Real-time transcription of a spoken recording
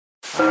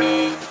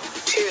3,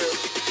 2,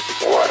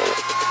 1.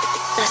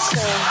 Let's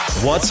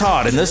go. What's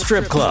hot in the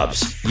strip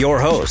clubs? Your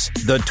hosts,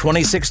 the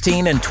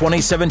 2016 and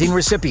 2017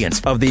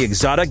 recipients of the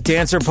Exotic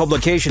Dancer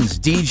Publications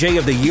DJ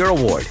of the Year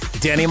Award,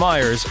 Danny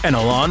Myers and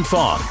Alon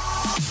Fong.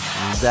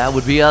 That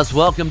would be us.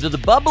 Welcome to the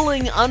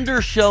Bubbling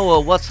Under Show, a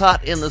What's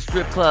Hot in the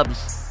Strip Clubs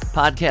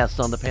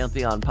podcast on the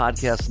Pantheon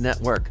Podcast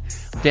Network.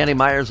 Danny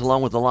Myers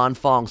along with Alon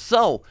Fong.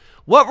 So,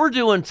 what we're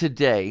doing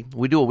today,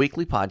 we do a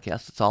weekly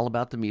podcast. It's all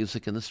about the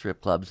music and the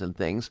strip clubs and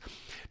things.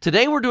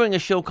 Today we're doing a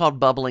show called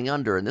Bubbling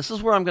Under, and this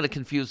is where I'm going to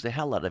confuse the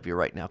hell out of you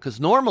right now, because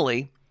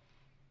normally,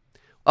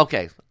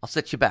 okay, I'll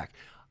set you back.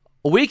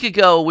 A week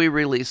ago, we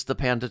released the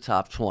Panda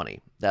Top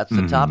 20. That's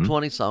the top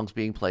 20 songs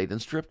being played in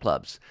strip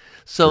clubs.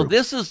 So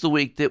this is the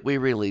week that we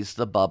released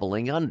the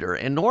Bubbling Under.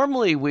 And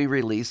normally we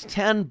release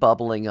 10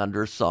 Bubbling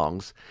Under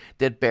songs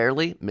that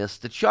barely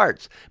missed the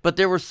charts. But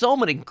there were so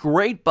many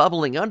great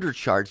Bubbling Under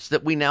charts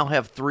that we now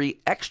have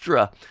 3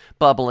 extra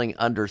Bubbling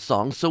Under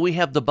songs. So we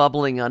have the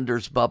Bubbling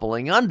Unders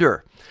Bubbling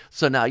Under.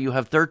 So now you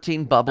have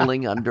 13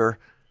 Bubbling Under.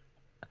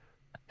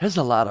 There's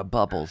a lot of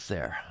bubbles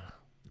there.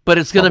 But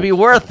it's going to be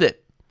worth it.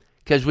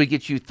 Because we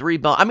get you 3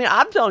 I mean,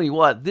 I'm telling you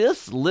what,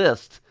 this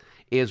list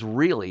is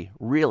really,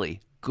 really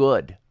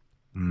good.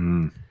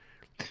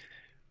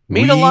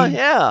 Meet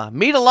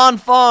Alon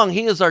Fong.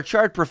 He is our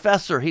chart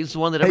professor. He's the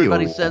one that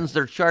everybody sends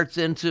their charts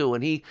into,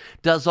 and he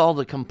does all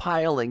the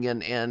compiling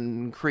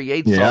and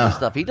creates all the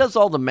stuff. He does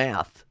all the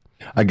math.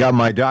 I got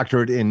my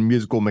doctorate in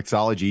musical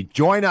mixology.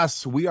 Join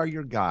us. We are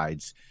your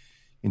guides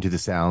into the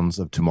sounds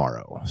of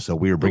tomorrow. So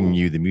we are bringing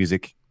you the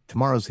music.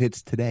 Tomorrow's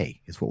hits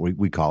today is what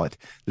we call it.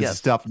 This is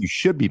stuff you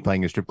should be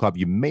playing in a strip club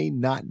you may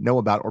not know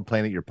about, or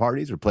playing at your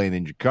parties, or playing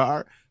in your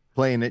car,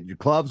 playing at your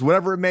clubs,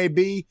 whatever it may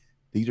be.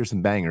 These are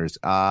some bangers.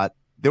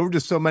 There were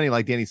just so many,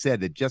 like Danny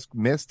said, that just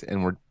missed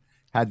and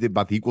had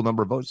about the equal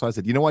number of votes. So I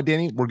said, you know what,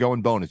 Danny? We're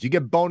going bonus. You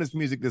get bonus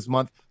music this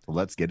month, so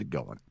let's get it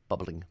going.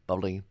 Bubbling,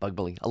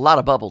 bubbling. A lot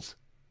of bubbles.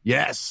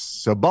 Yes.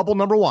 So bubble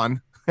number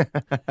 1.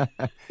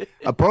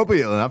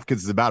 Appropriate enough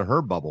because it's about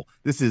her bubble.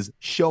 This is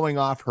Showing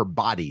Off Her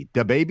Body,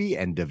 DaBaby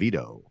and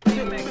Davido.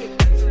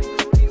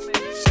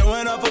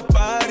 Showing off her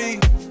body,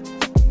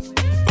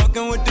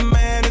 fucking with the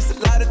man. It's a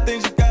lot of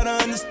things you gotta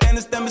understand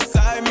and stand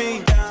beside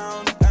me.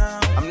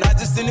 I'm not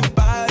just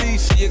anybody.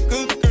 She a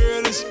good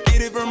girl and she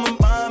get it from her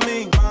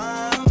mommy.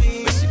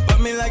 But she put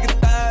me like a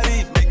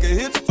thotty, make her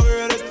hips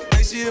twirl. That's the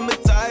way she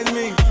hypnotize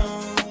me.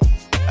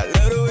 I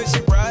love the way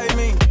she ride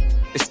me.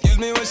 Excuse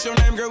me, what's your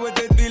name, girl? What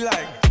that be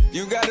like?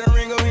 You got a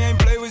ring, oh, he ain't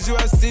play with you,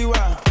 I see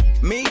why.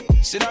 Me?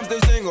 Shit, I'm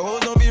still single, hoes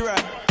don't be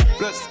right.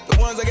 Plus, the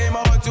ones I gave my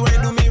heart to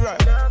ain't do me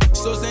right.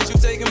 So since you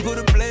take and put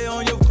a play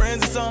on your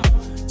friends or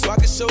something, so I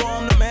can show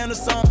I'm the man or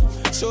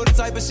something. Show the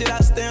type of shit I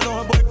stand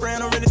on, her boyfriend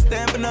don't really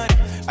stand for nothing.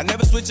 I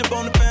never switch up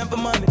on the fan for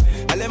money.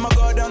 I let my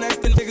guard down,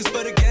 asking niggas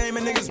for the game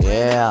and niggas.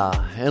 Yeah,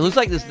 and it looks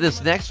like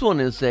this next one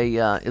is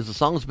a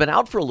song that's been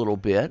out for a little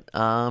bit,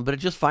 but it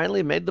just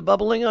finally made the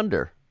Bubbling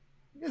Under.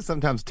 It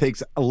sometimes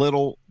takes a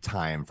little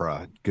time for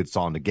a good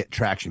song to get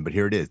traction, but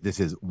here it is.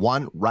 This is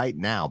One Right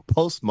Now,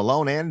 Post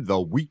Malone and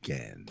The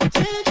Weeknd.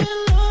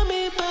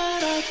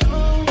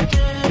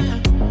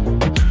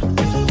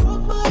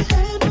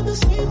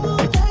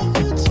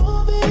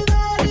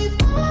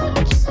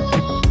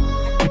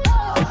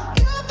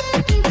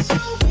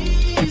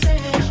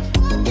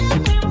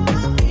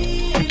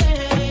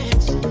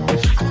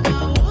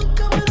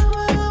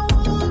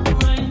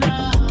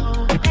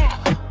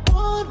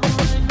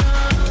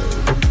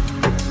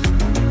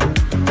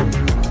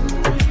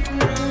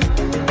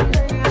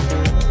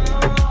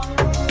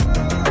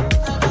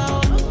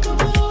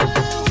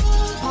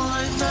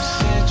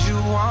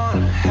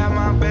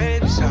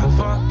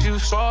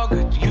 So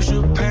good, you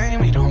should pay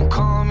me. Don't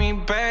call me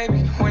baby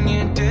when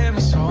you did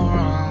me so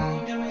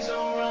wrong.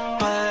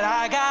 But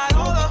I got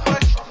all of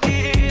what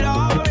you did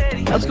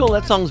already. That's cool.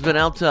 That song's been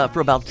out for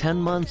about 10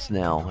 months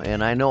now,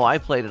 and I know I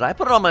played it. I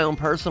put it on my own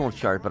personal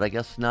chart, but I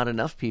guess not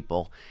enough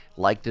people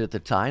liked it at the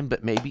time.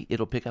 But maybe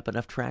it'll pick up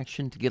enough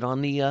traction to get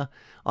on the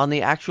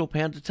actual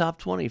Panda Top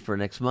 20 for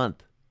next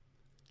month.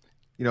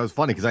 You know, it's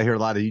funny because I hear a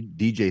lot of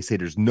DJs say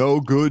there's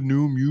no good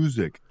new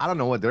music. I don't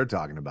know what they're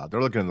talking about.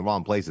 They're looking in the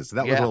wrong places. So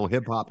that was a little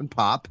hip hop and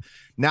pop.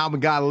 Now we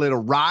got a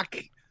little rock.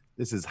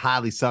 This is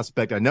Highly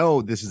Suspect. I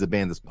know this is a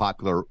band that's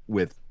popular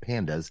with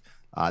pandas.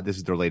 This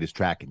is their latest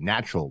track,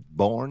 Natural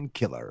Born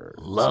Killer.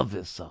 Love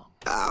this song.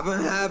 I've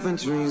been having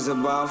dreams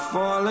about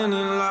falling in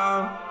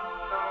love.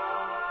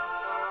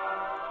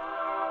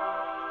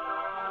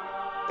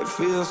 It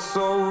feels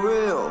so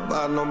real,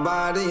 but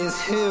nobody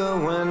is here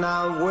when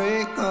I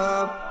wake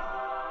up.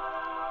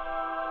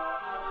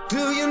 Do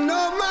you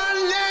know my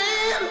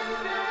name?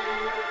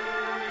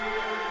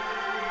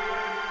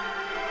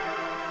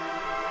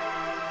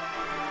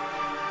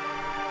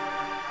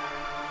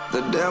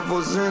 The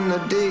devil's in the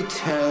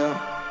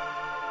detail.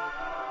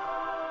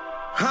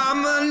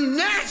 I'm a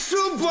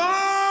natural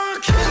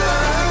born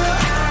killer.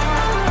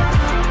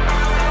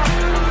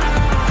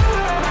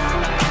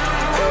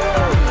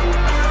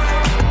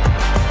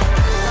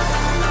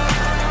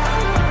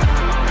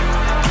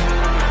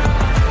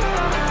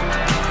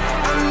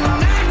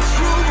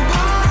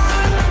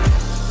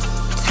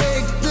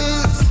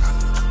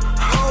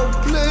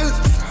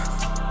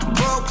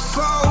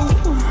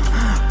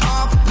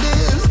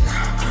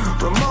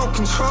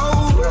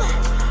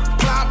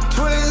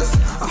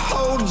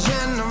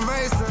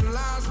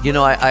 You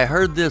know, I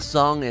heard this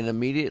song and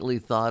immediately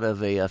thought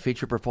of a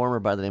feature performer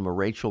by the name of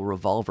Rachel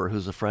Revolver,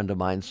 who's a friend of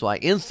mine. So I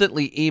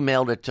instantly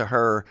emailed it to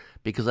her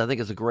because I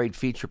think it's a great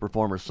feature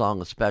performer song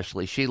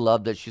especially. She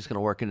loved it. She's going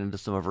to work it into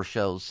some of her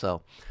shows.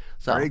 So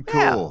very cool.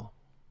 Yeah.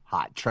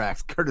 Hot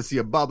tracks, courtesy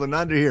of Bubbling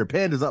Under here.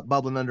 Panda's up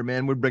Bubbling Under,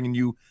 man. We're bringing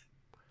you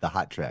the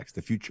hot tracks,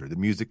 the future, the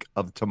music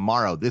of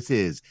tomorrow. This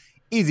is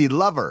Easy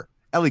Lover,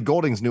 Ellie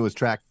Goulding's newest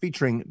track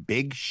featuring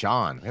Big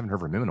Sean. I haven't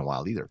heard from him in a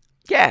while either.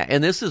 Yeah,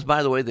 and this is,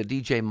 by the way, the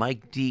DJ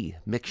Mike D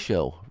Mix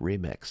Show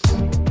remix.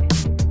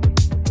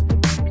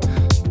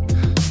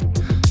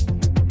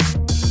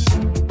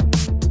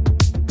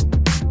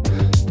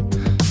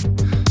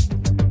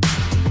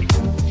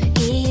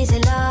 Easy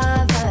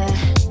lover,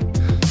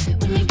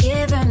 when you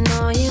give and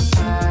all you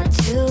got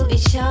to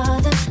each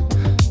other,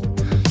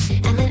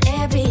 and then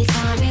every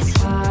time it's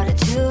harder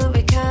to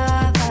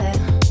recover.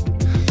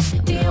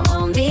 We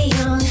won't be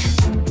young,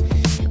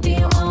 we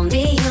won't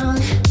be young.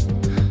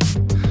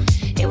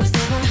 It was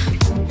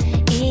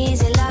never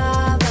easy,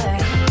 lover.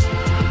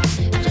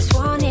 I just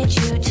wanted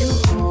you to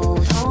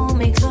hold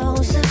me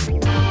closer.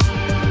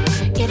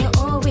 Yet it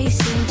always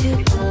seemed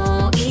to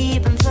go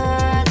even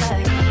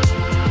further.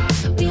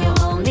 We are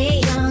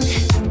only young,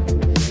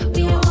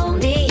 we are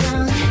only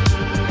young.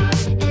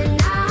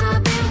 And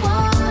I've been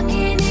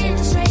walking in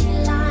a straight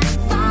line,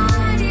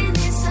 fighting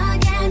this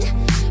again.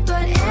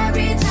 But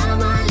every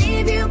time I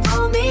leave, you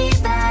pull me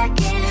back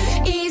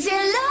in. Easy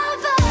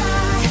lover,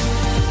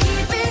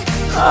 keep it.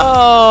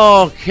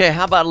 Okay,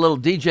 how about a little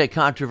DJ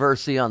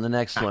controversy on the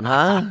next one,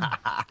 huh?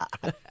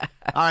 All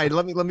right,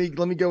 let me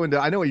go into.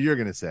 I know what you're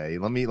going to say.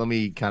 Let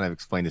me kind of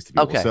explain this to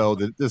people. Okay. So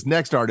this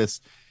next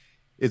artist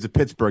is a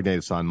Pittsburgh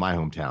native son, my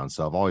hometown.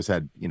 So I've always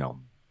had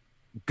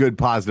good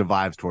positive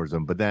vibes towards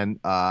him. But then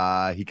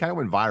he kind of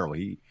went viral.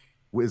 He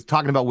was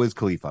talking about Wiz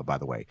Khalifa, by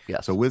the way.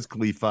 Yes. So Wiz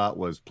Khalifa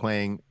was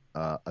playing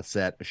a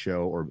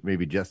show, or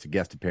maybe just a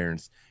guest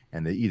appearance,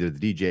 and either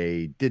the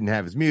DJ didn't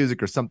have his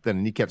music or something,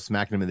 and he kept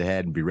smacking him in the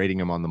head and berating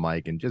him on the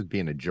mic and just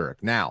being a jerk.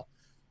 Now,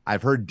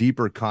 I've heard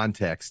deeper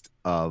context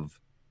of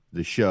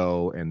the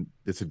show, and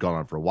this had gone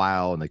on for a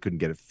while, and they couldn't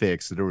get it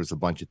fixed. So there was a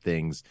bunch of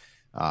things.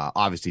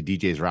 Obviously,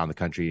 DJs around the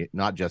country,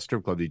 not just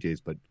strip club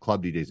DJs, but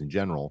club DJs in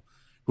general,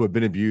 who have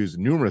been abused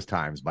numerous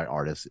times by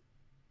artists,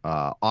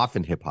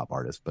 often hip hop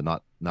artists, but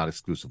not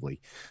exclusively.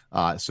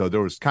 So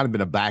there was kind of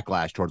been a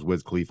backlash towards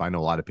Wiz Khalifa. I know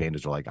a lot of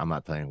pandas are like, I'm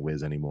not playing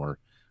Wiz anymore.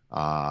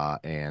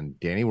 And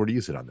Danny, where do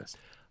you sit on this?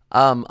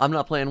 I'm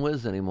not playing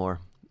Wiz anymore.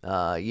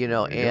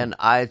 And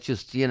I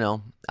just,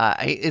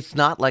 it's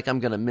not like I'm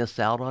going to miss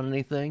out on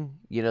anything.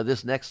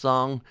 This next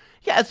song,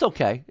 yeah, it's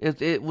okay.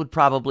 It would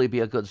probably be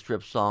a good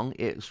strip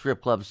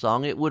club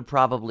song. It would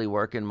probably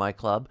work in my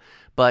club,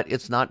 but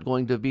it's not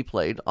going to be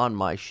played on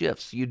my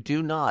shifts. You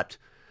do not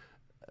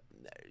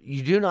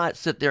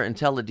sit there and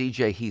tell the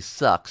DJ he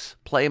sucks.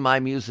 Play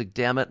my music,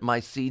 damn it. My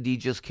CD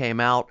just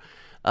came out.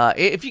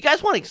 If you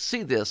guys want to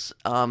see this,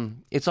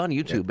 it's on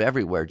YouTube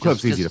everywhere.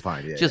 Clip's easy to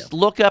find.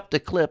 Look up the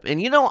clip. And,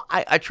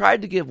 I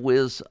tried to give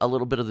Wiz a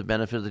little bit of the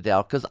benefit of the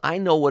doubt because I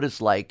know what it's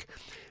like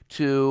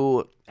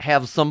to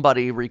have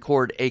somebody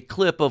record a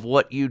clip of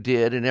what you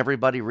did and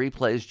everybody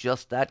replays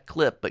just that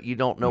clip, but you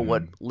don't know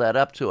what led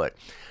up to it.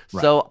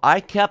 Right. So I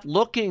kept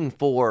looking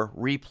for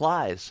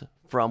replies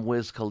from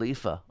Wiz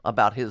Khalifa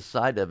about his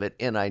side of it,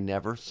 and I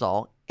never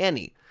saw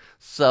any.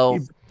 So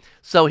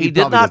he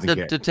did not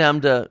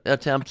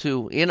attempt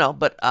to,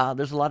 but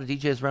there's a lot of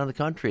DJs around the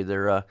country.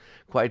 They're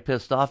quite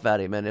pissed off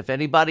at him. And if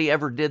anybody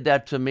ever did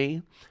that to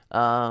me,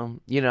 I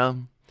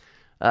don't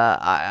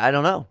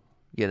know.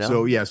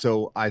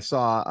 So I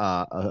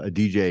saw a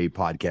DJ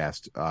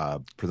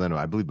podcast presented,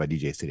 I believe, by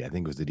DJ City. I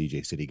think it was the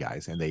DJ City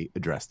guys, and they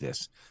addressed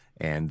this.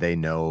 And they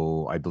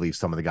know, I believe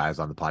some of the guys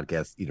on the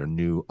podcast either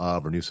knew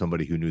of or knew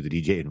somebody who knew the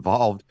DJ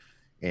involved,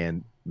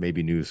 and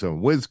maybe knew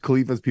some Wiz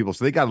Khalifa's people.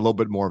 So they got a little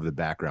bit more of the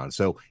background.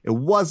 So it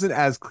wasn't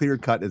as clear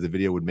cut as the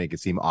video would make it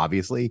seem.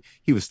 Obviously,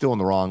 he was still in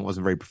the wrong,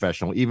 wasn't very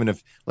professional. Even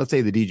if, let's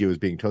say, the DJ was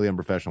being totally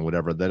unprofessional,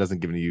 whatever, that doesn't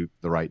give you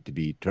the right to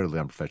be totally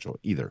unprofessional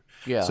either.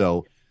 Yeah.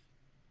 So,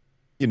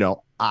 it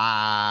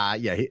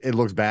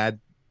looks bad.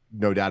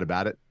 No doubt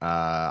about it.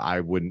 I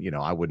wouldn't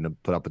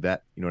have put up with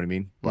that. You know what I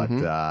mean? But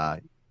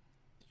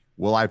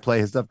will I play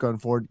his stuff going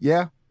forward?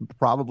 Yeah,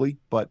 probably.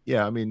 But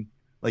yeah, I mean,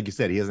 like you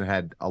said, he hasn't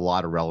had a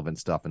lot of relevant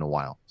stuff in a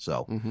while.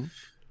 So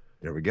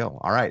there we go.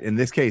 All right. In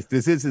this case,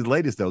 this is his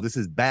latest, though. This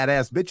is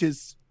Badass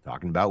Bitches,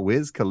 talking about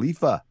Wiz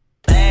Khalifa.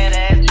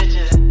 Badass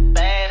bitches,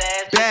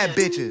 bad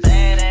bitches,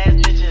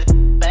 badass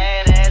bitches,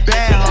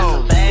 bad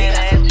hoes,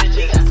 badass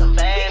bitches.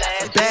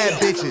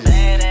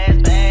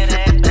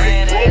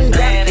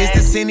 Is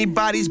this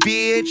anybody's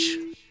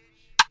bitch?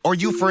 Or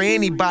you for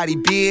anybody,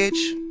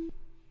 bitch?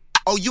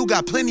 Oh, you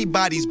got plenty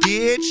bodies,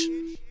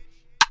 bitch.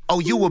 Oh,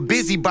 you a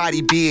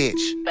busybody, bitch.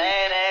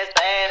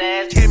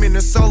 Badass. Came in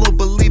a solo,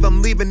 believe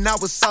I'm leaving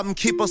out with something.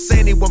 Keep on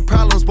saying he want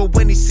problems, but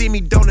when he see me,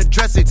 don't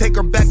address it. Take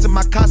her back to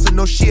my casa,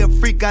 no, she a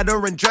freak, got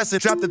her and dress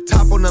it. Drop the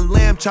top on the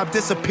lamb chop,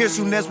 disappear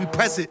soon as we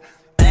press it.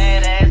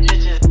 Badass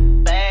bitches,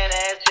 badass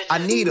bitches. I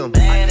need them.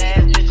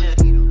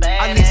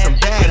 I need some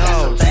bad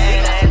hoes.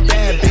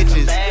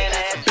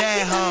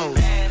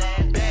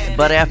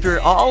 But after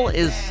all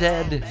is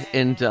said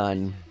and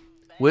done,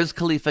 Wiz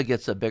Khalifa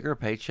gets a bigger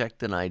paycheck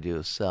than I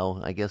do,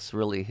 so I guess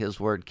really his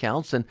word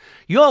counts. And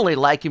you only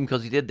like him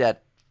because he did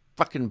that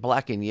fucking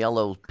black and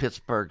yellow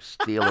Pittsburgh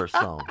Steelers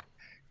song.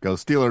 Go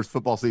Steelers,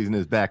 football season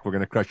is back. We're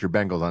going to crush your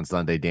Bengals on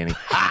Sunday, Danny.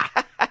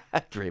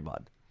 Dream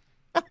on.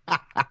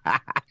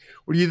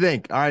 What do you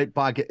think? All right,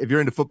 podcast. If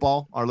you're into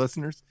football, our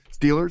listeners,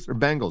 Steelers or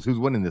Bengals, who's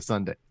winning this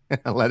Sunday?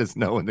 Let us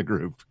know in the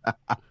group.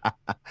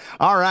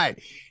 All right,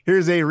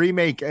 here's a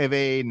remake of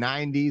a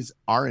 90s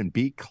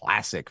R&B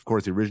classic. Of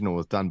course, the original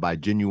was done by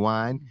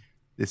Genuine.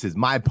 This is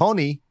My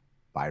Pony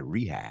by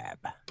Rehab.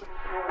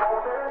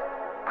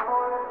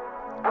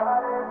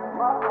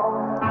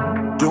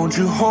 Don't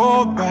you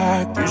hold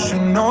back, you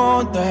should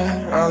know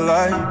that I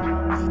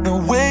like the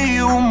way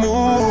you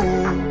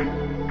move.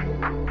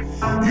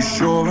 You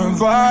sure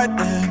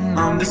inviting,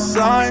 I'm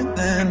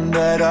deciding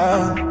that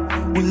I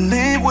will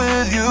leave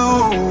with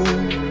you.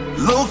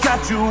 Look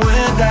at you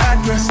in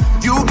that dress,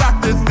 you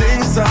got the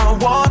things I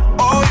want.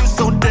 Oh, you're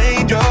so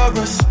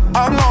dangerous,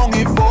 I'm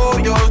longing for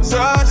your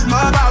touch.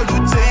 Love how you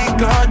take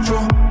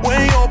control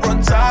when you're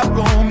on top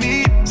of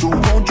me. So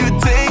won't you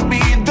take me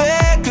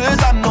there,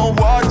 cause I know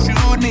what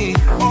you need.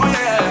 Oh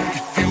yeah,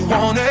 if you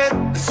want it,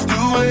 let's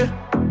do it.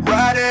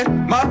 Ride it,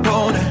 my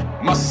pony,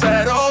 my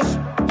saddle's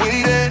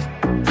waiting.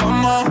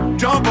 Come on,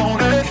 jump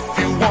on it. If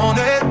you want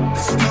it,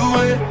 let's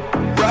do it.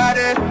 Ride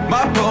it,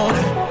 my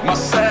pony, my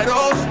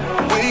saddle's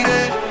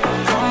waiting.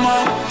 Come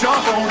on,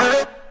 jump on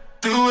it.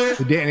 Do it.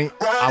 So Danny,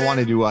 I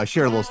wanted to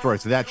share a little story.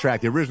 So that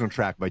track, the original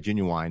track by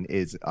Genuine,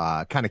 is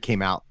kind of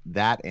came out.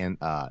 That and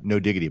No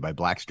Diggity by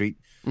Blackstreet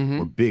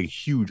were big,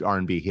 huge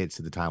R&B hits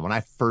at the time when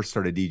I first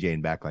started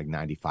DJing back like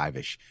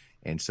 95-ish.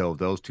 And so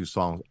those two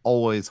songs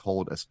always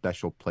hold a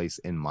special place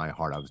in my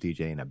heart. I was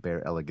DJing at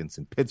Bear Elegance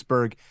in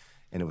Pittsburgh,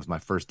 and it was my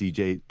first time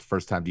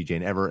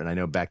DJing ever. And I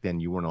know back then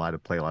you weren't allowed to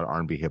play a lot of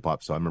R&B hip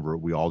hop. So I remember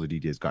all the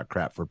DJs got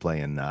crap for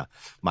playing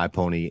My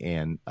Pony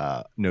and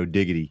No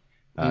Diggity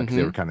because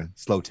they were kind of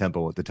slow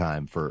tempo at the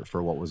time for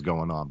what was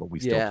going on. But we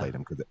still played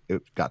them because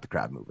it got the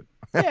crowd moving.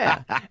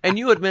 Yeah. And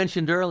you had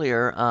mentioned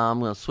earlier, I'm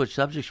going to switch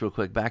subjects real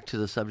quick, back to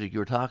the subject you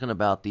were talking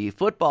about, the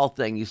football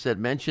thing. You said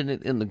mention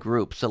it in the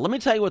group. So let me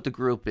tell you what the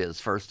group is,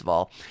 first of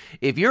all.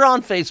 If you're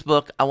on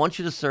Facebook, I want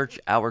you to search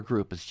our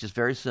group. It's just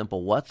very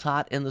simple. What's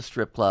Hot in the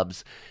Strip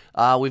Clubs.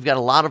 We've got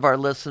a lot of our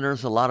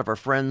listeners, a lot of our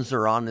friends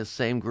are on this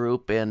same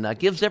group, and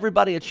gives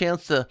everybody a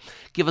chance to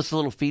give us a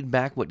little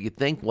feedback, what you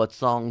think, what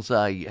songs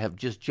have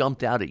just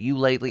jumped out at you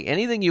lately,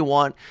 anything you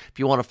want. If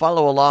you want to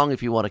follow along,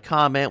 if you want to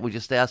comment, we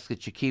just ask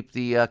that you keep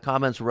the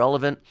comments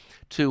relevant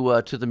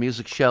to the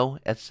music show,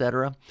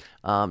 etc.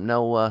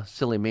 No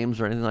silly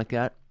memes or anything like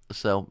that,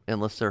 so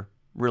unless they're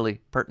really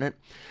pertinent.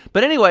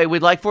 But anyway,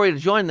 we'd like for you to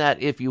join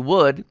that if you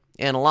would.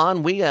 And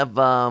Alon, we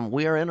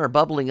are in our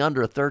Bubbling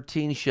Under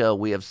 13 show.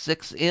 We have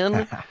 6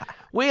 in.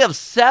 We have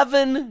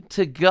 7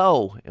 to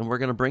go, and we're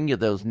going to bring you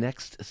those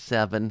next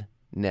 7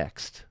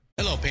 next.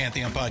 Hello,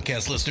 Pantheon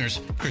Podcast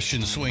listeners.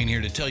 Christian Swain here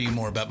to tell you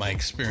more about my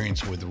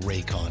experience with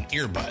Raycon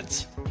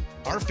earbuds.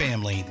 Our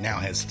family now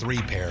has 3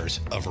 pairs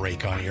of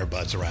Raycon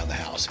earbuds around the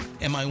house,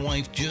 and my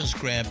wife just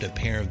grabbed a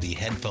pair of the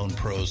Headphone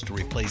Pros to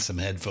replace some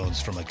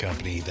headphones from a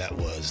company that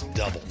was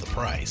double the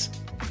price.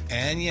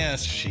 And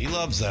yes, she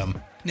loves them.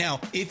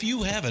 Now, if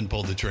you haven't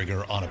pulled the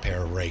trigger on a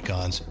pair of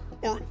Raycons,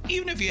 or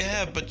even if you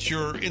have, but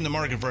you're in the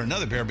market for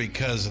another pair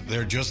because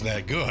they're just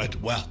that good,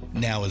 well,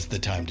 now is the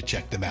time to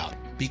check them out,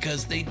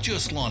 because they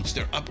just launched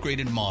their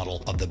upgraded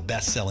model of the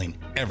best-selling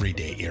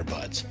everyday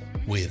earbuds.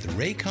 With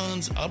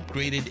Raycon's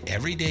upgraded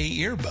everyday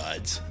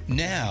earbuds,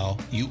 now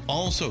you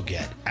also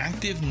get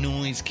active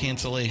noise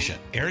cancellation,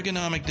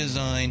 ergonomic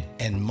design,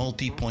 and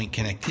multi-point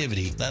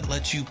connectivity that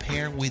lets you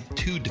pair with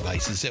 2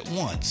 devices at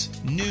once.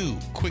 New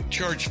quick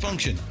charge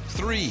function,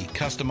 3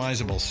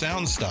 customizable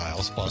sound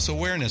styles, plus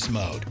awareness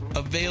mode.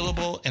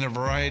 Available in a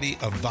variety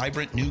of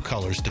vibrant new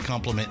colors to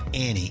complement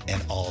any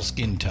and all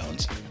skin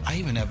tones. I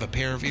even have a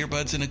pair of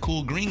earbuds in a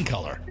cool green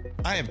color.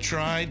 I have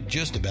tried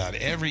just about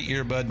every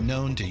earbud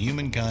known to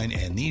humankind,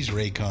 and these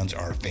Raycons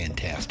are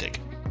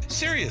fantastic.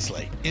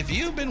 Seriously, if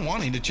you've been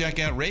wanting to check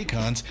out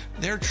Raycons,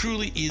 there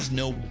truly is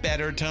no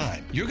better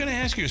time. You're going to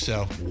ask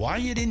yourself why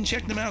you didn't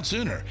check them out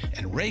sooner,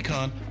 and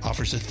Raycon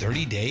offers a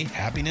 30-day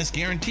happiness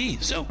guarantee.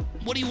 So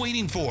what are you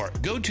waiting for?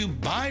 Go to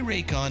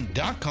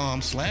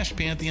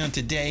buyraycon.com/Pantheon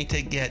today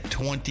to get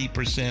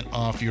 20%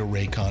 off your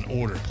Raycon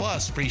order,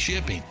 plus free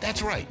shipping.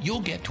 That's right,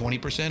 you'll get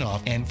 20%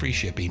 off and free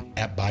shipping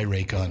at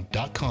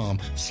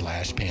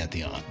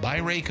buyraycon.com/Pantheon.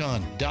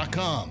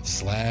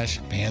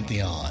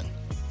 buyraycon.com/Pantheon.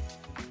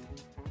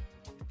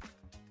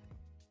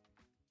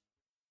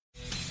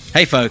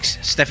 Hey folks,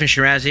 Stefan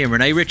Shirazi and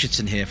Renee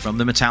Richardson here from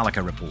the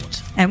Metallica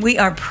Report. And we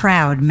are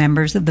proud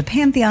members of the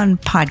Pantheon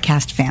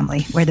podcast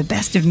family, where the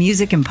best of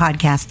music and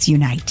podcasts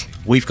unite.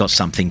 We've got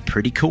something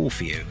pretty cool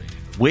for you.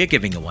 We're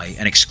giving away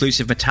an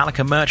exclusive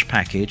Metallica merch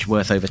package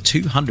worth over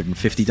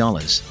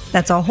 $250.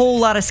 That's a whole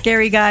lot of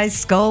Scary Guys,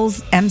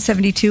 skulls,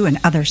 M72, and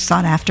other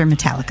sought-after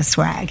Metallica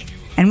swag.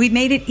 And we've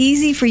made it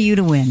easy for you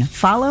to win.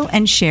 Follow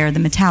and share the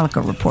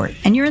Metallica Report,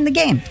 and you're in the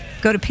game.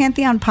 Go to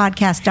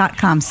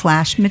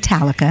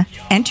pantheonpodcast.com/Metallica,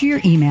 enter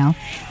your email,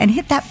 and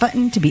hit that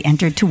button to be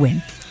entered to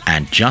win.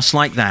 And just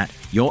like that,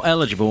 you're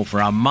eligible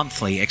for our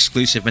monthly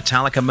exclusive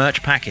Metallica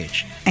merch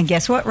package. And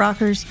guess what,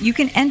 rockers? You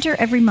can enter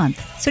every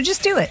month, so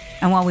just do it.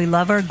 And while we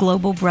love our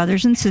global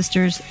brothers and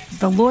sisters,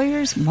 the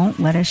lawyers won't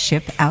let us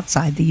ship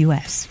outside the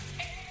U.S.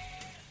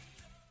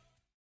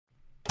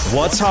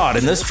 What's hot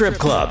in the strip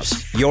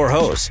clubs? Your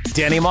hosts,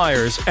 Danny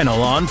Myers and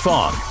Alon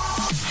Fong.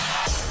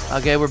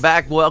 Okay, we're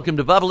back. Welcome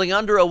to Bubbling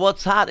Under, a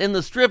What's Hot in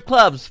the Strip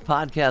Clubs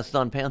podcast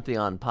on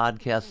Pantheon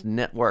Podcast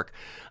Network.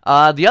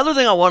 The other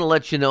thing I want to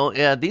let you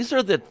know, these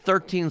are the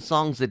 13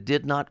 songs that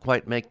did not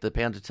quite make the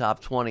Panda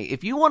Top 20.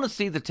 If you want to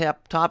see the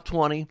top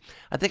 20,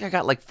 I think I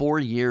got like 4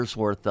 years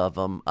worth of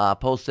them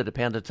posted at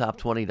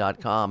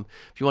pandatop20.com.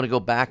 If you want to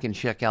go back and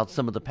check out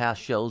some of the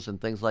past shows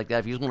and things like that,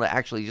 if you just want to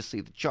actually just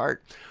see the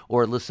chart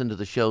or listen to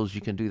the shows,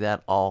 you can do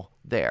that all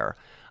there.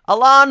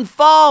 Alon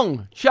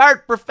Fong,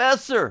 chart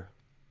professor.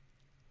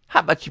 How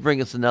about you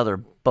bring us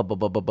another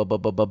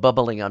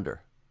Bubbling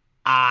Under?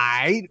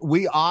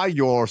 We are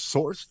your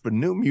source for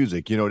new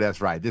music. You know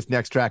that's right. This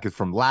next track is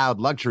from Loud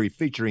Luxury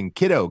featuring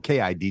Kiddo,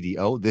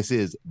 Kiddo. This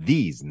is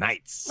These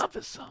Nights. Love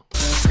this song.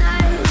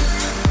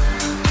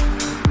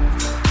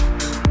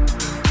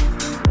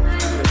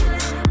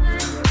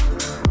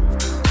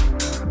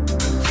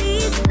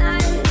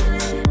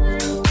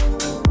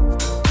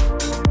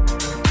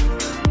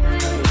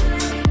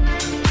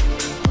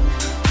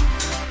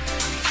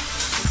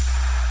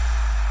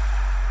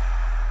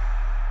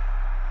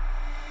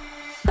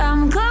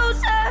 Come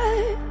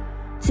closer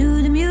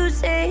to the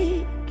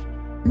music.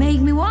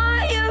 Make me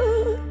want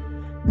you.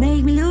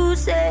 Make me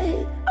lose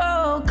it.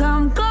 Oh,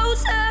 come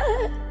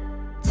closer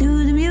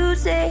to the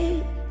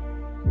music.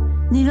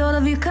 Need all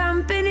of your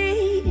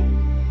company.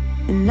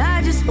 And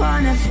I just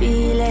wanna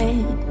feel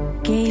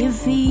it. Can you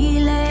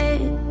feel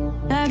it?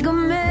 Like a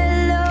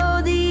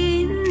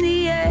melody in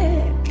the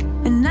air.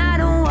 And I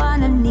don't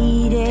wanna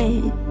need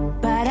it,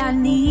 but I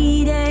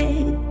need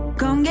it.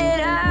 Come get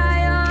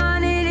high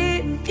on it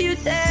if you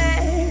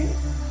dare.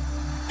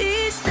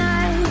 These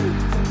nights,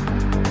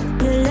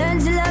 you'll learn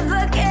to love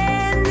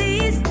again.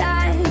 These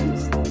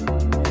times,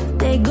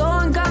 they go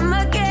and come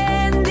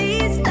again.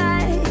 These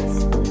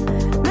nights,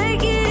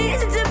 make it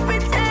easy to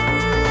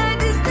pretend like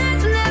this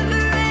nights will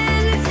never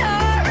end. It's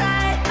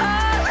alright,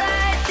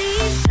 alright.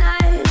 These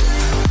nights,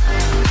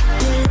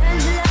 you'll learn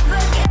to love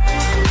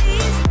again.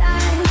 These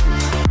times,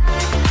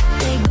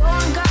 they go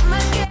and come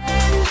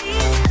again.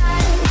 These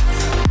nights,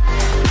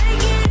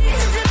 make it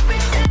easy to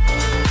pretend like this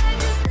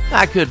nights.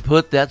 I could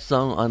put that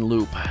song on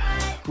loop.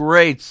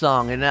 Great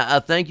song. And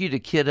thank you to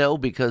Kiddo,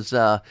 because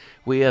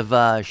we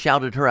have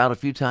shouted her out a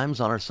few times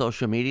on our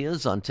social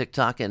medias, on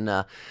TikTok and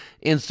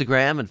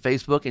Instagram and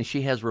Facebook, and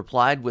she has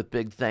replied with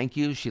big thank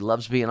yous. She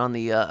loves being on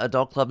the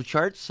Adult Club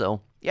charts.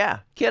 So, yeah,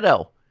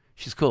 Kiddo.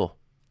 She's cool.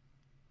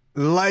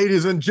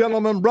 Ladies and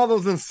gentlemen,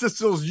 brothers and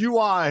sisters, you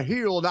are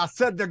healed. I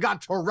said they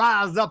got to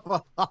rise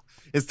up.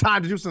 It's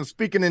time to do some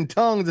speaking in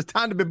tongues. It's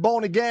time to be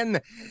born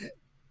again.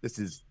 This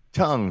is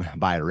Tongue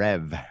by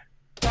Rev.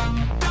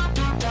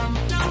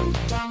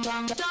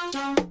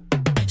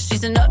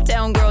 She's an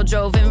uptown girl,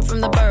 drove in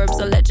from the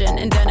burbs, a legend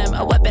in denim,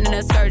 a weapon in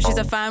a skirt. She's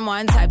a fine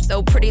wine type,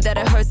 so pretty that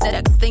it hurts. The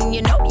next thing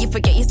you know, you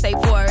forget your safe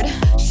word.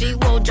 She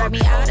will drive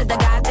me out of the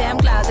goddamn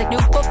closet. Knew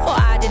before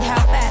I did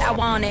how bad I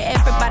want it.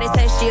 Everybody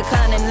says she a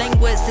cunning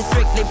linguist, it's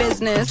strictly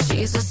business.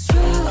 She's a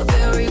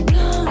strawberry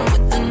blonde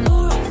with an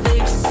oral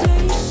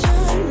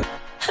fixation.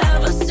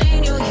 Have I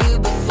seen you here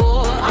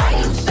before? Are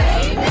you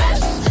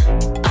famous?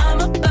 I'm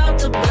about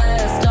to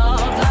blast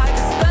off like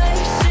a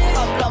spaceship.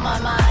 I'll blow my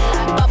mind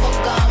like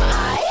bubblegum.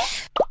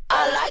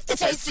 I like the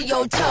taste of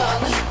your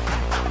tongue.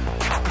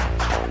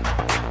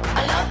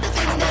 I love the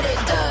thing that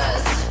it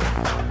does.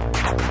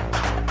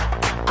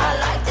 I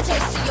like the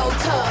taste of your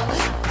tongue.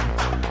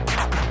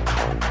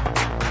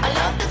 I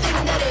love the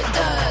thing that it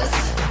does.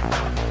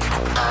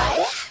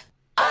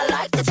 I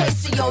like the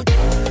taste of your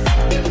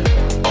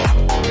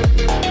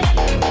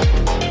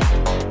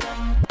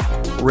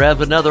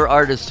Rev, another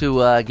artist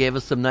who gave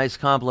us some nice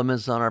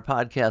compliments on our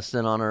podcast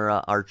and on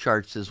our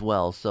charts as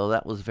well. So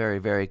that was very,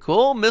 very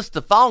cool.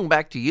 Mr. Fong,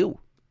 back to you.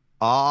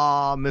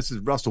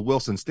 Mrs. Russell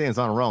Wilson stands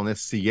on her own.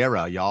 This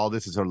Sierra, y'all.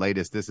 This is her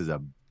latest. This is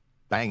a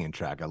banging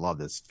track. I love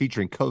this.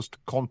 Featuring Coast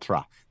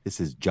Contra. This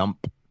is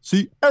Jump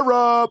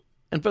Sierra.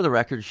 And for the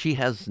record, she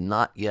has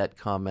not yet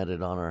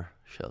commented on our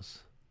shows.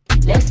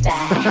 Left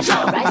side,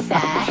 right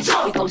side,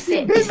 we gon'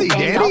 set this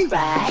thing off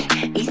right.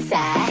 East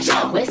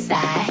side, west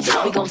side,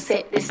 we gon'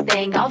 set this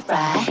thing off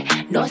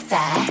right. North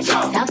side,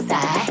 south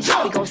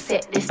side, we gon'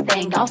 set this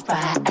thing off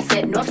right. I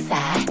said north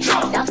side,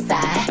 south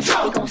side,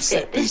 we gon'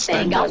 set this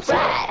thing off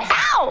right.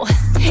 Ow!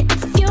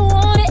 If you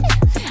want it,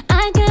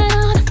 I got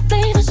all the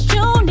flavors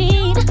you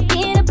need.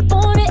 Get up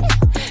on it,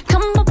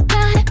 come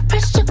apply that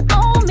pressure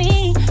on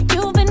me.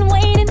 You've been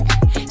waiting,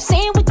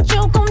 say what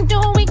you gon'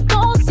 do, we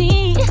gon'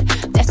 see.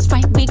 That's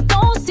right, we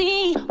gon'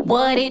 see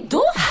what it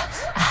do.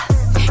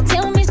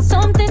 Tell me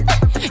something,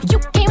 you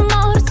came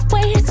all this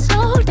way to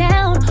slow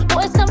down.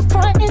 Boys, I'm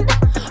frontin',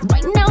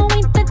 right now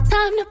ain't the time.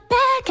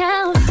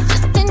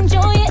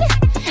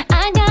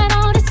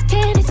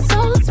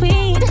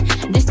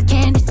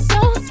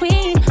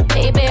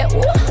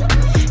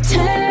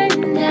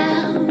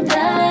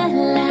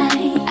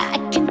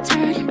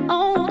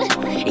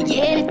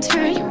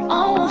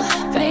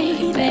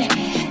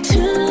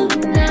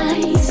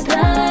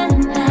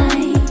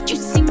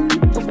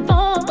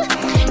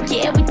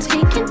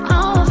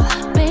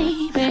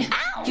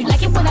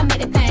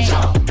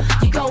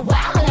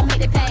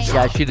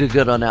 Yeah, she did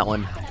good on that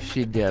one.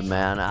 She did,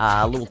 man.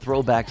 A little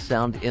throwback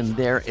sound in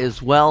there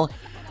as well.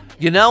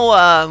 You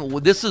know,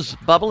 this is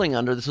Bubbling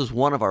Under. This is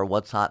one of our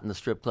What's Hot in the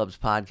Strip Clubs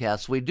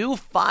podcasts. We do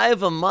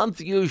 5 a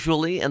month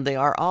usually, and they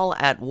are all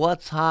at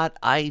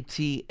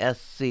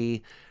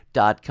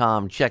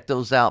what'shotitsc.com. Check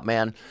those out,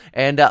 man.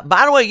 And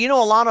by the way, you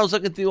know, Alana, I was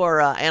looking through our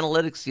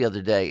analytics the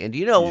other day, and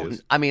you know,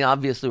 yes. I mean,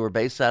 obviously we're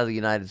based out of the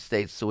United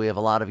States, so we have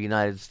a lot of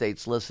United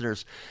States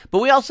listeners, but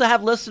we also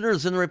have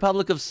listeners in the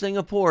Republic of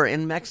Singapore,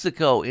 in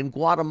Mexico, in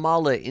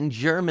Guatemala, in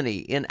Germany,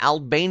 in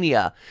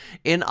Albania,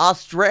 in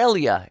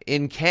Australia,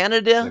 in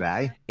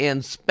Canada,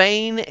 in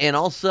Spain, and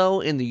also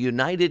in the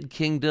United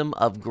Kingdom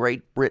of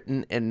Great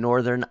Britain and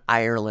Northern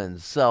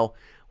Ireland. So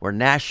we're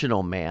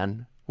national,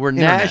 man. We're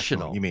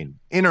national. You mean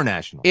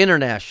international?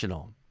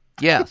 International.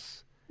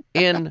 Yes.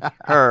 In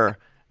her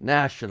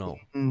national.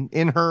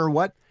 In her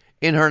what?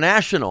 In her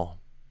national.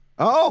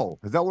 Oh,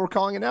 is that what we're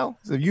calling it now?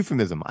 It's a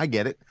euphemism. I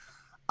get it.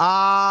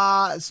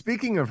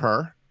 Speaking of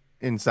her,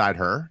 inside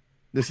her,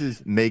 this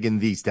is Megan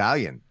Thee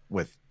Stallion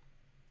with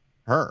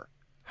Her.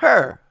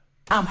 Her.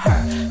 I'm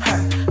her.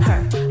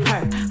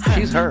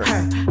 She's her.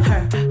 Her.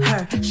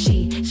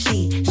 She.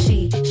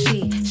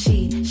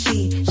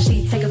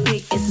 Take a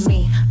peek. It's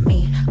me.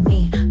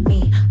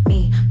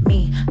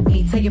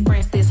 Tell your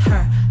friends this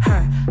her.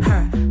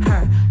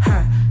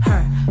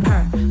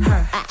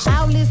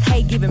 Foul is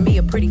hate giving me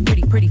a pretty.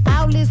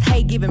 Foul is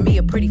hate giving me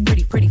a pretty.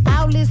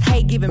 Foul is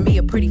hate giving me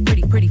a pretty.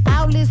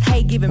 Foul is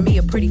hate giving me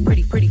a pretty.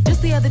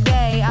 Just the other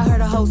day, I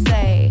heard a hoe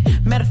say,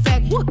 matter of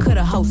fact, what could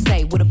a hoe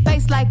say? With a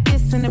face like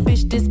this and a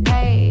bitch this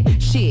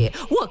paid? Shit,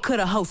 what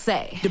could a hoe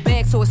say? The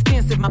bag so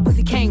expensive, my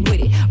pussy came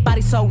with it. Body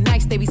so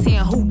nice, they be saying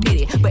who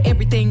did it. But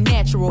everything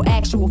natural,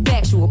 actual,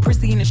 factual.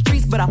 Prissy in the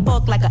streets, but I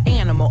fuck like an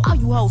animal. All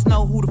you hoes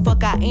know who the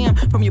fuck I am.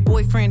 From your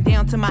boyfriend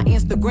down to my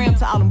Instagram,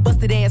 to all them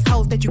busted ass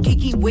hoes that you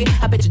kiki with.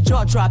 I bet your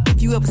jaw drop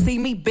if you ever see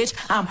me, bitch.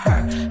 I'm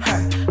her.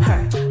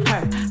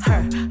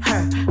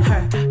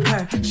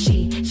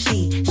 She.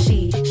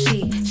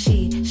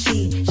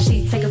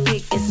 Take a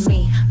peek, it's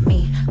me.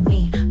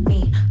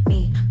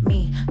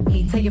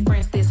 Tell your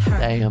friends this her.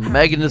 Damn,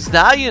 Megan Thee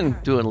Stallion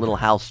doing a little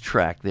house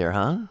track there,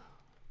 huh?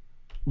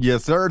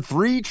 Yes, sir.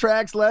 3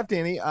 tracks left,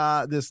 Annie.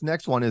 This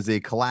next one is a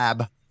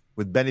collab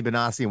with Benny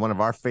Benassi and one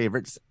of our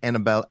favorites,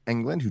 Annabelle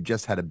England, who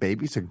just had a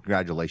baby. So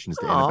congratulations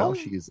to Annabelle.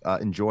 She's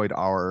enjoyed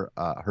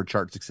her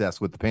chart success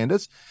with the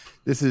Pandas.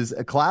 This is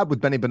a collab with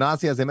Benny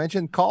Benassi, as I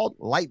mentioned, called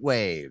Light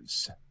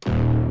Waves.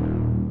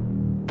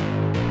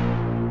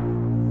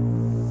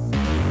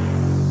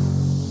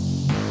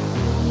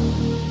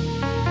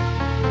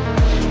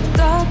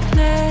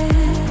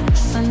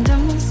 Darkness under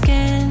my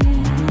skin,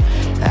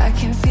 I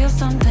can feel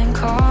something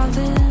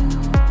calling.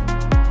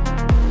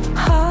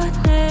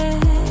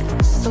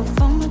 Hardness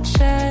over my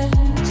chest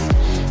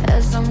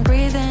as I'm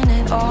breathing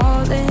it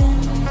all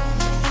in.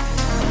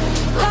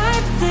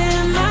 Lights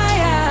in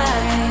my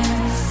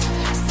eyes,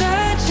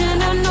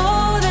 searching, I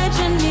know that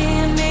you're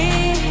near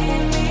me.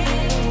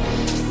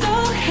 So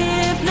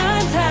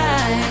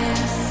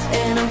hypnotized,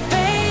 and I'm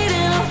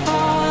fading, I'm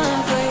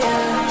falling for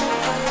you.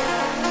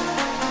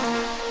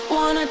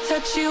 Wanna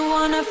touch you,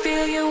 wanna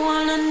feel you,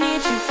 wanna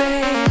need you,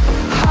 babe.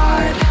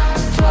 Hard,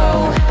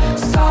 slow,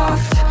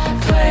 soft,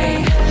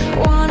 play.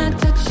 Wanna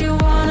touch you,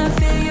 wanna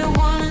feel you,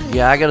 wanna need.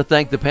 Yeah, I got to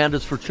thank the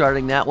Pandas for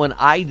charting that one.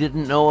 I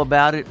didn't know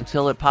about it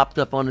until it popped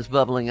up on this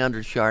Bubbling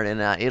Under chart,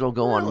 and it'll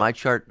go on my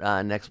chart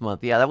next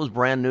month. Yeah, that was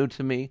brand new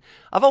to me.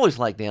 I've always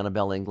liked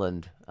Annabelle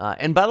England.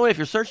 And by the way, if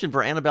you're searching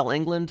for Annabelle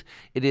England,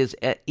 it is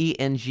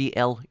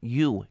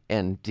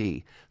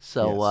ENGLUND.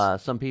 So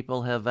yes. Some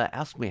people have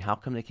asked me, how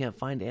come they can't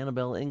find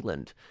Annabelle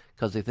England?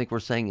 Because they think we're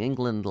saying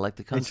England like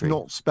the country. It's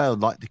not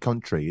spelled like the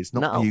country. It's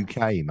not the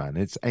UK, man.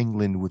 It's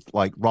England with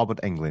like Robert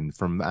Englund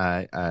from,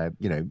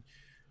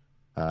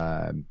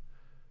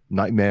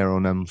 Nightmare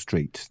on Elm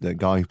Street. The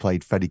guy who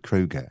played Freddy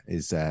Krueger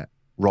is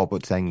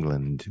Robert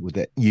Englund with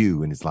an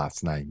U in his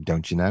last name.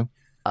 Don't you know?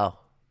 Oh.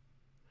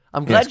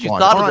 I'm glad you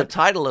thought of the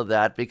title of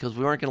that, because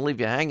we weren't going to leave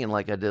you hanging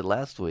like I did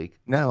last week.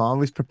 No, I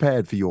was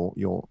prepared for your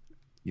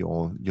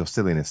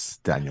silliness,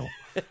 Daniel.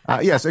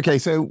 Yes, okay,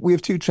 so we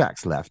have 2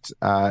 tracks left.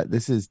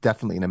 This is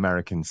definitely an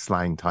American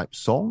slang type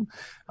song.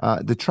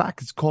 The track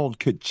is called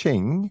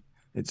Ka-Ching.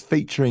 It's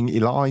featuring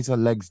Eliza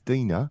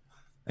Legs-Dina,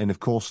 and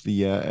of course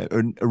the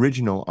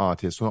original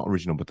artist, well, not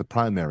original, but the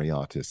primary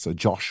artist, so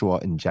Joshua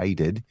and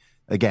Jaded.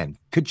 Again,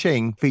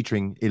 Ka-Ching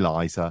featuring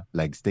Eliza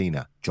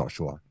Legs-Dina,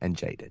 Joshua and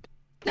Jaded.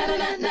 Na na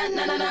na na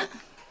na na na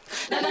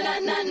na na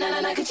na na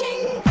na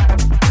ka-ching.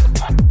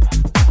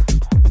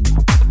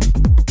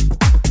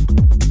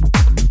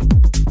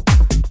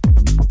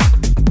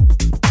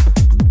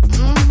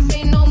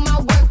 They know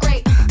my work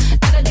rate.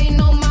 They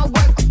know my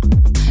work.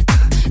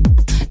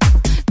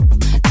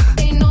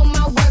 They know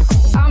my work.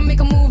 I'll make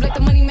a move like the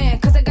money man,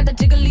 'cause I got the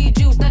jiggly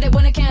juice. Now they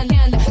wanna can't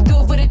handle.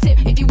 Do it for the tip.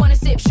 If you wanna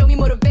sip, show me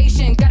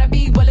motivation. Gotta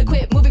be well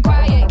equipped. Move it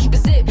quiet, keep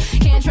it sip.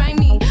 Can't try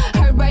me.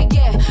 Heard right,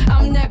 yeah.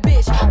 I'm that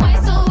bitch. Why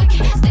so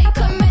wicked? Stay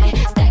committed.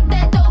 Stack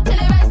that dope till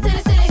it rise to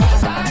the city.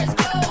 Stars,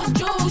 clothes,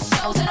 juice.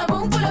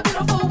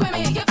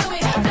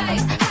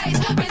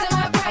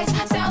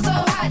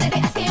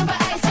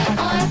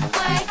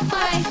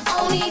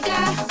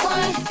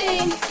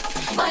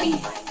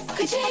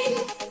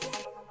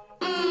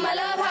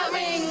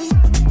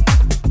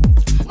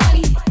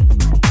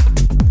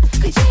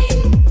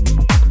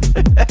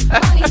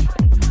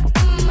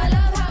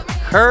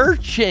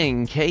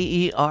 Kerching,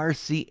 Kerching,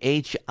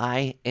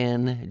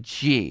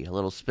 a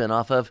little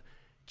spin-off of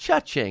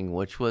Cha-Ching,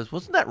 which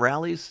wasn't that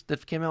Rallies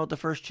that came out with the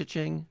first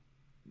Cha-Ching?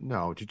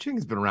 No, Cha-Ching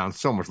has been around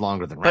so much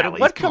longer than But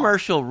Rallies. what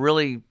commercial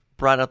really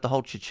brought out the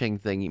whole Cha-Ching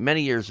thing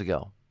many years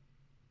ago?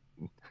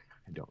 I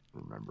don't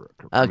remember.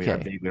 Okay. I mean, I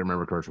vaguely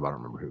remember a commercial, but I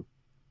don't remember who. You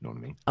know what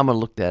I mean? I'm going to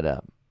look that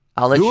up.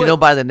 I'll let you know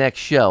by the next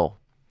show.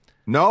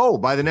 No,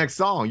 by the next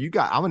song. I'm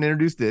going to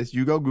introduce this.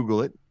 You go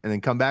Google it and then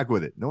come back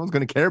with it. No one's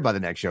going to care by the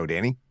next show,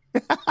 Danny.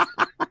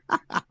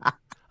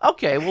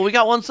 Okay, well, we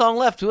got one song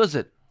left. Who is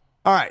it?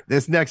 All right,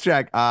 this next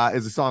track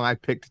is a song I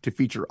picked to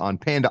feature on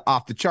Panda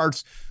Off the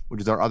Charts, which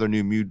is our other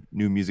new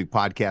music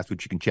podcast,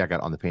 which you can check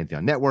out on the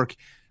Pantheon Network.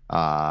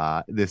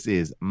 This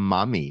is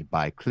Mommy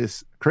by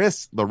Chris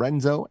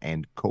Lorenzo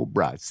and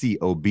Cobrah,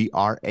 Cobrah.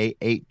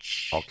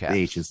 Okay. The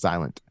H is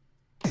silent.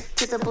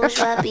 To the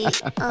bourgeois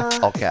beat,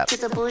 All caps.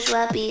 to the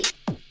bourgeois beat,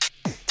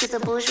 to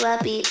the bourgeois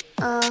beat,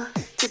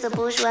 to the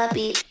bourgeois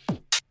beat,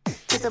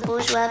 to the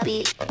bourgeois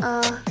beat,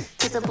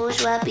 to the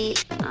bourgeois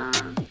beat.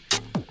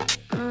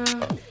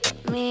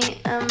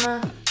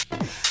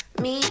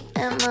 Me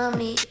and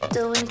mommy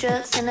doing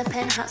drugs in a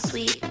penthouse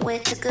suite. Way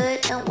too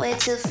good and way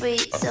too free,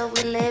 so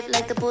we live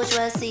like the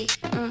bourgeoisie.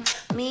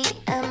 Me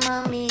and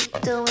mommy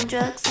doing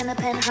drugs in a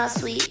penthouse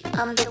suite.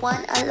 I'm the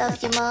one, I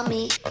love you,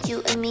 mommy.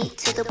 You and me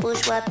to the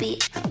bourgeois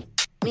beat.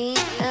 Me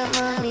and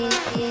mommy,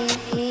 me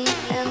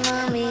and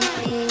mommy,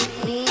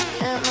 me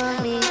and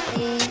mommy,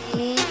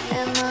 me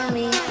and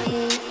mommy,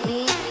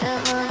 me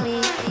and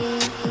mommy,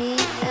 me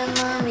and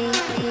mommy,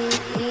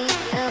 me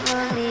and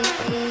mommy.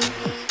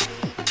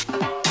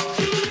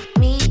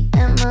 Me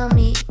and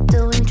mommy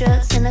doing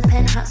drugs in a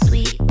penthouse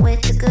suite. Way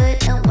too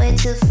good and way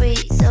too free,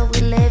 so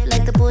we live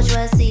like the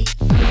bourgeoisie.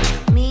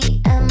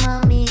 Me and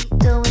mommy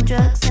doing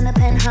drugs in a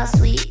penthouse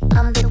suite.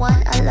 I'm the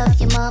one, I love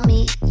you,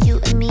 mommy. You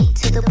and me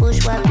to the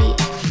bourgeois beat.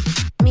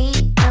 Me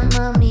and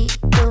mommy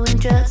doing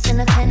drugs in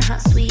a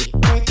penthouse suite.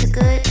 Way too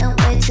good and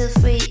way too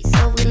free,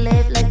 so we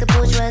live like the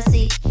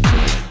bourgeoisie.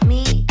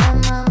 Me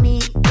and mommy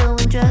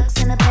doing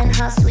drugs in a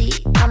penthouse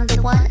suite. I'm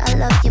the one, I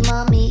love you,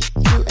 mommy.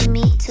 You and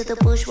me to the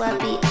bourgeois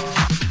beat.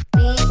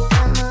 Me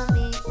and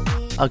mommy.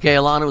 Okay,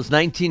 Alana, it was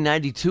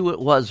 1992. It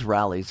was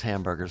Rally's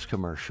Hamburgers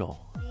commercial.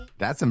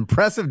 That's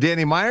impressive,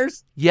 Danny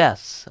Myers.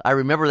 Yes, I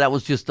remember that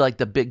was just like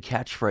the big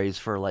catchphrase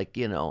for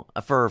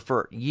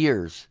for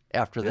years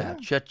after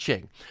that.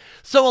 Cha-ching.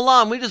 So,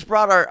 Alon, we just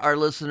brought our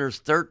listeners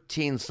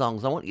 13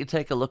 songs. I want you to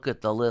take a look at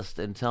the list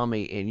and tell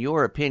me, in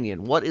your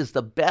opinion, what is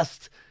the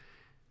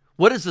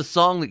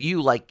song that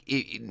you, like,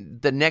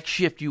 the next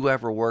shift you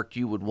ever worked,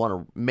 you would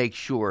want to make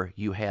sure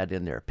you had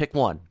in there? Pick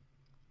one.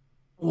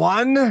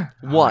 One.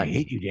 One. I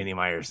hate you, Danny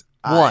Myers.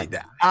 One.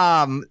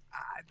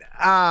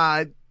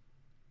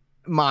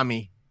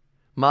 Mommy.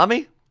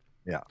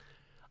 Yeah.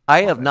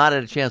 I have not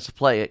had a chance to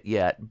play it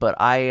yet, but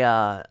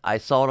I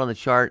saw it on the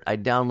chart. I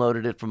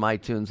downloaded it from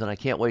iTunes, and I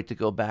can't wait to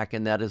go back.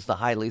 And that is the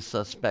highly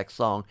suspect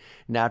song,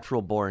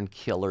 "Natural Born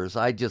Killers."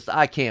 I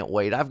can't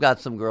wait. I've got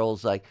some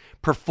girls, like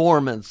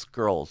performance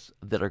girls,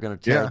 that are going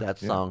to tear that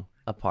song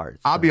apart.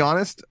 I'll be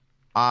honest.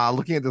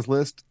 Looking at this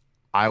list,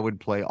 I would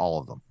play all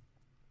of them.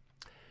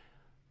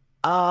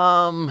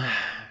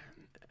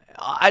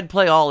 I'd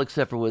play all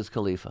except for Wiz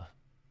Khalifa.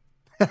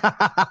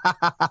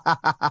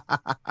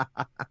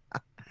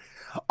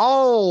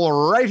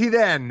 Alrighty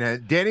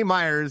then, Danny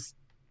Myers.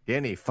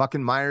 Danny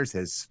fucking Myers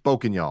has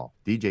spoken, y'all.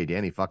 DJ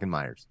Danny fucking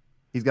Myers.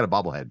 He's got a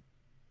bobblehead.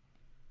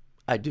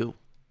 I do.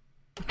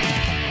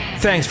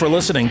 Thanks for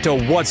listening to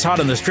What's Hot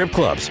in the Strip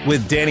Clubs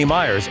with Danny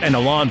Myers and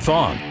Alon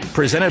Fong.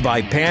 Presented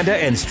by Panda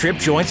and Strip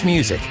Joints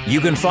Music. You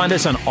can find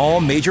us on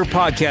all major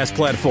podcast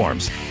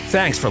platforms.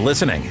 Thanks for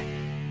listening.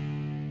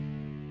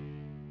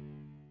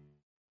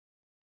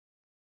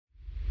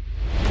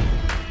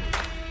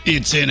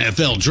 It's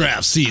NFL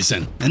draft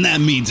season, and that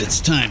means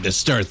it's time to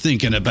start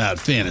thinking about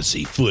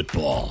fantasy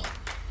football.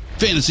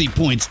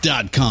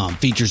 FantasyPoints.com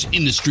features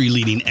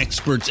industry-leading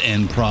experts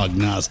and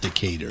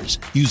prognosticators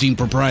using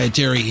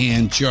proprietary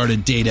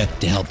hand-charted data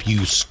to help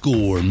you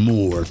score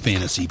more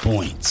fantasy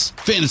points.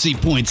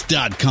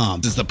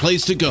 FantasyPoints.com is the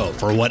place to go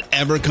for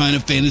whatever kind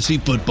of fantasy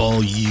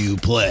football you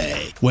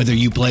play. Whether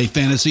you play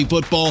fantasy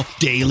football,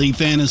 daily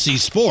fantasy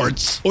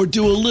sports, or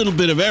do a little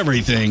bit of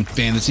everything,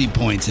 Fantasy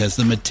Points has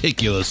the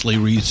meticulously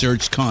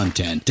researched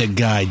content to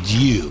guide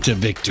you to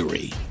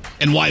victory.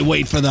 And why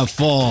wait for the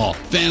fall?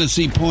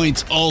 Fantasy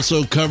Points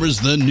also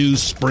covers the new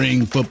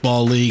spring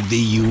football league,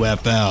 the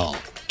UFL.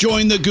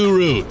 Join the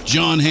guru,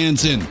 John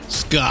Hansen,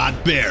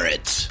 Scott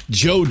Barrett,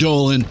 Joe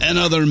Dolan, and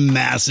other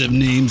massive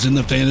names in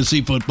the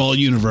fantasy football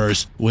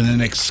universe with an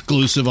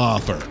exclusive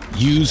offer.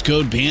 Use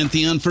code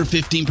Pantheon for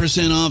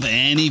 15% off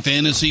any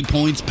Fantasy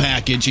Points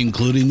package,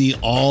 including the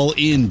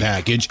all-in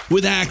package,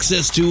 with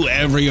access to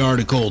every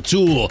article,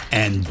 tool,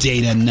 and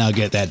data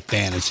nugget that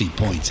Fantasy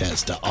Points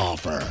has to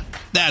offer.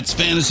 That's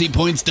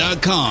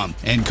FantasyPoints.com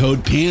and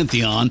code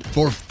Pantheon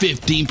for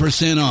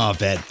 15%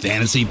 off at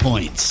Fantasy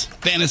Points.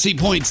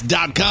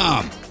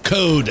 FantasyPoints.com,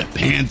 code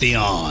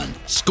Pantheon.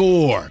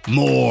 Score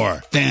more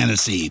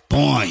fantasy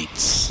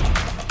points.